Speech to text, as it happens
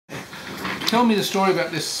tell me the story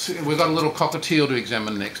about this. We've got a little cockatiel to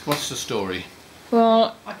examine next. What's the story?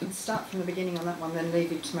 Well, I can start from the beginning on that one, then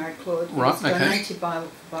leave it to Marie-Claude. Right, It was donated by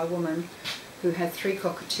a woman who had 3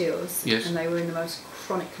 cockatiels, yes, and they were in the most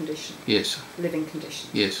chronic condition, yes, living condition.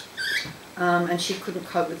 Yes. And she couldn't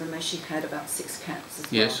cope with them, as she had about 6 cats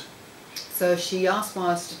as well. Yes. So she asked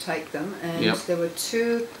Miles to take them, and yep, there were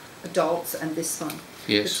 2 adults and this one.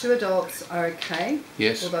 Yes. The 2 adults are okay,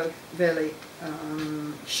 yes, although very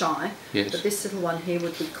shy. Yes. But this little one here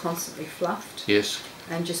would be constantly fluffed. Yes.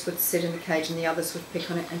 And just would sit in the cage, and the others would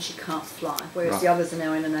pick on it, and she can't fly, whereas Right. the others are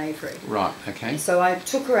now in an aviary. Right, okay. So I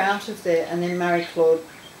took her out of there, and then Marie-Claude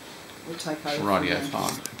will take over. Right, yeah,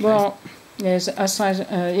 fine. Okay. well, yes,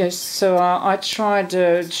 yes. So I tried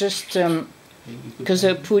just because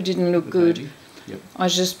her poo didn't look good. Yep. I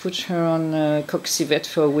just put her on Coxivet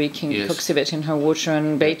for a week, in yes, Coxivet in her water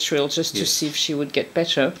and Baytril, just to yes, see if she would get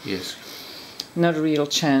better. Yes. Not a real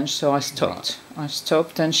change, so I stopped. Right. I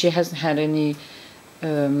stopped, and she hasn't had any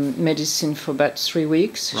medicine for about 3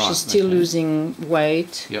 weeks. Right, she's still okay, losing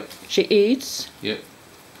weight. Yep. She eats. Yep.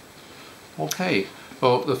 Okay.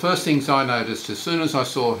 Well, the first things I noticed as soon as I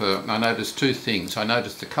saw her, I noticed 2 things. I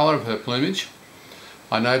noticed the colour of her plumage.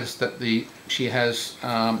 I noticed that she has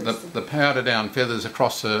the powder down feathers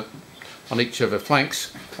across her, on each of her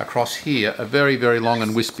flanks across here, are very, very long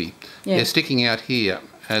and wispy. Yeah. They're sticking out here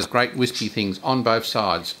as great wispy things on both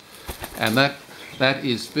sides, and that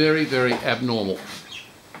is very, very abnormal.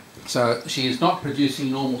 So she is not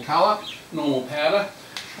producing normal colour, normal powder.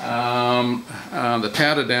 The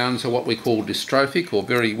powder downs are what we call dystrophic, or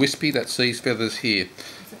very wispy. That's these feathers here,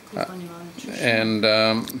 and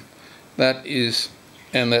that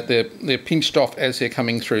they're pinched off as they're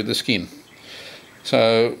coming through the skin.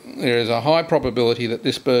 So there is a high probability that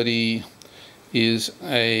this birdie is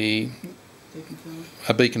a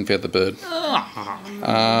beacon feather bird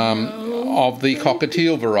of the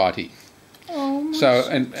cockatiel variety. So,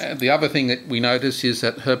 and the other thing that we notice is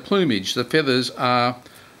that her plumage, the feathers are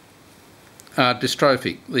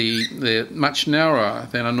dystrophic. They're much narrower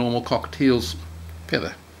than a normal cockatiel's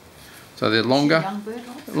feather. So they're longer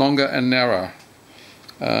and narrower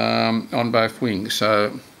on both wings.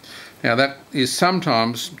 So now that is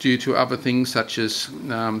sometimes due to other things such as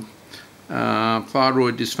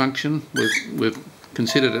thyroid dysfunction. We've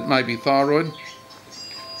considered it may be thyroid.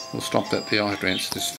 We'll stop that there. I have to answer this.